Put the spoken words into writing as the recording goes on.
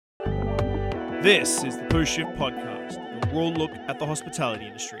This is the Post Shift Podcast, a raw look at the hospitality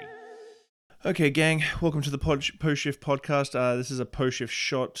industry. Okay, gang, welcome to the Post Shift Podcast. This is a post shift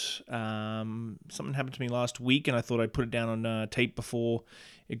shot. Something happened to me last week, and I thought I'd put it down on tape before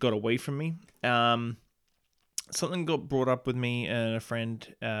it got away from me. Something got brought up with me and a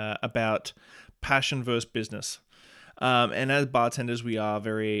friend about passion versus business. And as bartenders, we are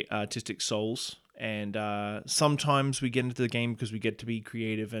very artistic souls. And sometimes we get into the game because we get to be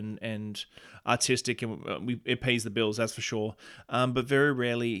creative and artistic, and it pays the bills, that's for sure. But very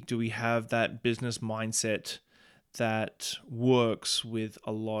rarely do we have that business mindset that works with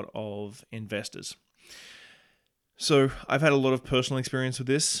a lot of investors. So I've had a lot of personal experience with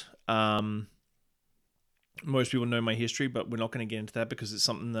this. Most people know my history, but we're not going to get into that because it's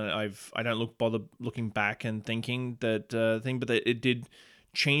something that I don't bother looking back and thinking that but that it did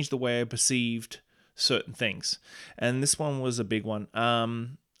change the way I perceived certain things. And this one was a big one.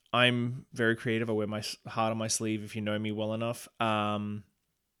 I'm very creative. I wear my heart on my sleeve if you know me well enough. And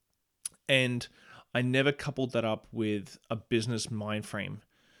I never coupled that up with a business mind frame.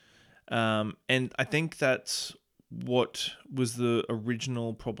 And I think that's what was the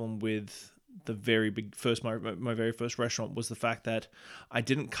original problem with the very big first, my very first restaurant, was the fact that I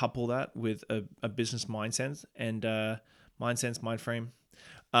didn't couple that with a business mindset and mind frame.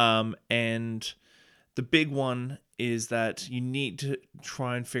 And the big one is that you need to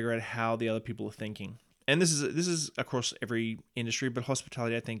try and figure out how the other people are thinking. And this is across every industry, but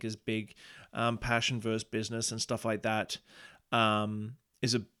hospitality, I think, is big. Passion versus business and stuff like that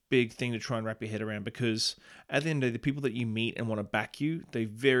is a big thing to try and wrap your head around, because at the end of the day, the people that you meet and want to back you, they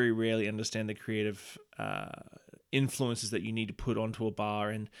very rarely understand the creative influences that you need to put onto a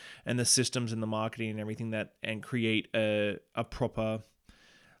bar and the systems and the marketing and everything that, and create a proper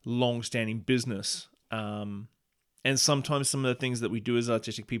long-standing business. And sometimes some of the things that we do as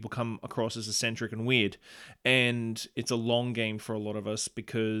artistic people come across as eccentric and weird. And it's a long game for a lot of us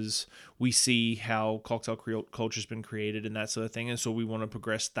because we see how cocktail culture has been created and that sort of thing. And so we want to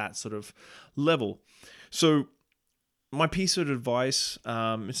progress that sort of level. So my piece of advice,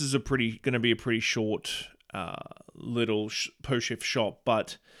 this is going to be a pretty short little post-shift shot,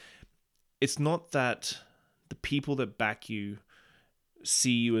 but it's not that the people that back you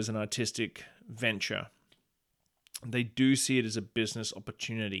see you as an artistic venture. They do see it as a business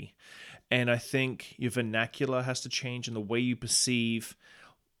opportunity. And I think your vernacular has to change, and the way you perceive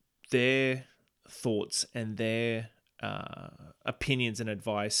their thoughts and their opinions and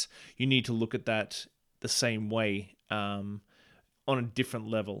advice, you need to look at that the same way, on a different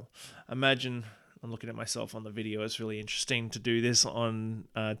level. Imagine, I'm looking at myself on the video, it's really interesting to do this on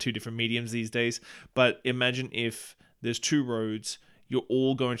two different mediums these days, but imagine if there's two roads, you're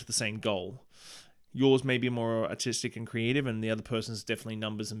all going to the same goal. Yours may be more artistic and creative, and the other person's definitely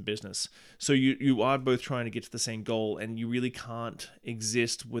numbers and business. So you are both trying to get to the same goal, and you really can't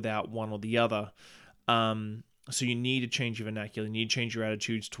exist without one or the other. So you need to change your vernacular. You need to change your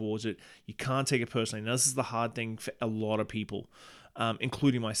attitudes towards it. You can't take it personally. Now, this is the hard thing for a lot of people,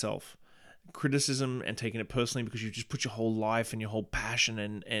 including myself. Criticism and taking it personally because you just put your whole life and your whole passion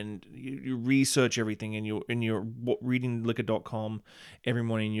and you research everything, and you're reading liquor.com every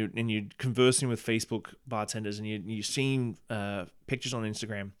morning, and you're conversing with Facebook bartenders, and you're seeing pictures on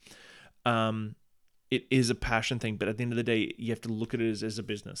Instagram. It is a passion thing, but at the end of the day, you have to look at it as a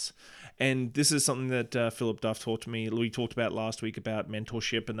business. And this is something that Philip Duff taught to me. We talked about last week about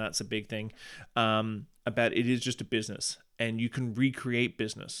mentorship, and that's a big thing. About it is just a business, and you can recreate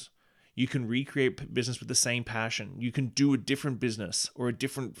business. You can recreate business with the same passion. You can do a different business or a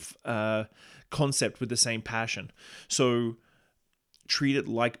different concept with the same passion. So treat it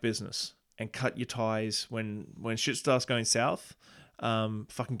like business and cut your ties when shit starts going south.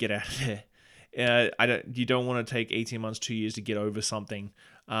 Fucking get out of there. You don't want to take 18 months, 2 years to get over something.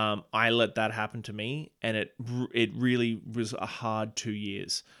 I let that happen to me, and it really was a hard 2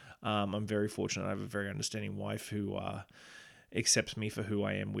 years. I'm very fortunate. I have a very understanding wife who accepts me for who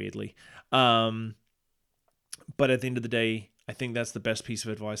I am, weirdly. But at the end of the day, I think that's the best piece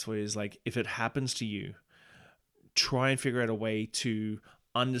of advice for you, is like, if it happens to you, try and figure out a way to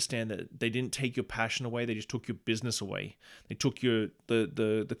understand that they didn't take your passion away, they just took your business away. They took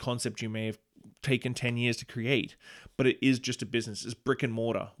the concept you may have taken 10 years to create, but it is just a business. It's brick and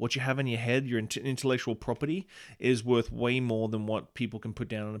mortar. What you have in your head, your intellectual property, is worth way more than what people can put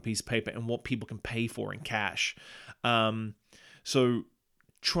down on a piece of paper and what people can pay for in cash. So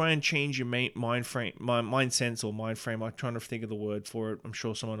try and change your mind frame. I'm trying to think of the word for it. I'm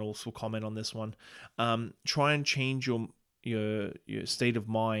sure someone else will comment on this one. Try and change your state of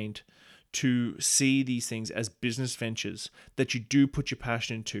mind to see these things as business ventures that you do put your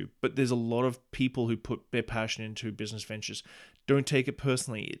passion into. But there's a lot of people who put their passion into business ventures. Don't take it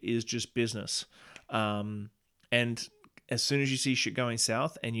personally. It is just business. And as soon as you see shit going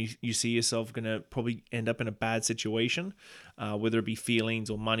south and you see yourself going to probably end up in a bad situation, whether it be feelings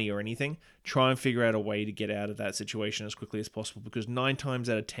or money or anything, try and figure out a way to get out of that situation as quickly as possible, because 9 times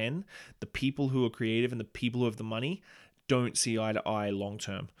out of 10, the people who are creative and the people who have the money don't see eye to eye long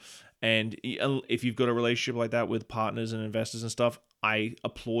term. And if you've got a relationship like that with partners and investors and stuff, I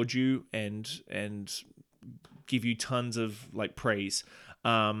applaud you and give you tons of like praise.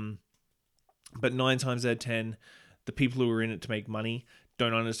 But 9 times out of 10, the people who are in it to make money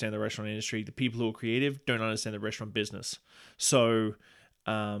don't understand the restaurant industry. The people who are creative don't understand the restaurant business. So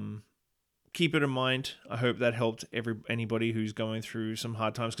keep it in mind. I hope that helped anybody who's going through some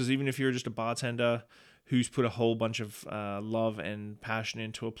hard times. Because even if you're just a bartender who's put a whole bunch of love and passion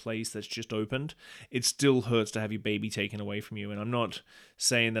into a place that's just opened, it still hurts to have your baby taken away from you. And I'm not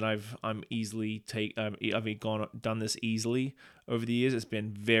saying that I've done this easily over the years. It's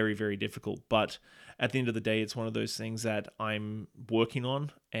been very, very difficult. But at the end of the day, it's one of those things that I'm working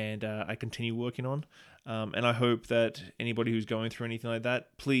on and I continue working on. And I hope that anybody who's going through anything like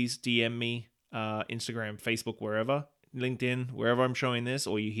that, please DM me, Instagram, Facebook, wherever, LinkedIn, wherever I'm showing this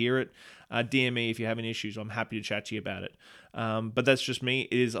or you hear it, DM me if you're having issues. I'm happy to chat to you about it. But that's just me.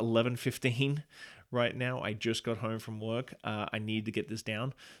 It is 11:15 right now. I just got home from work. I need to get this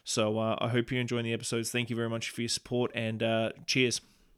down. So I hope you're enjoying the episodes. Thank you very much for your support, and cheers.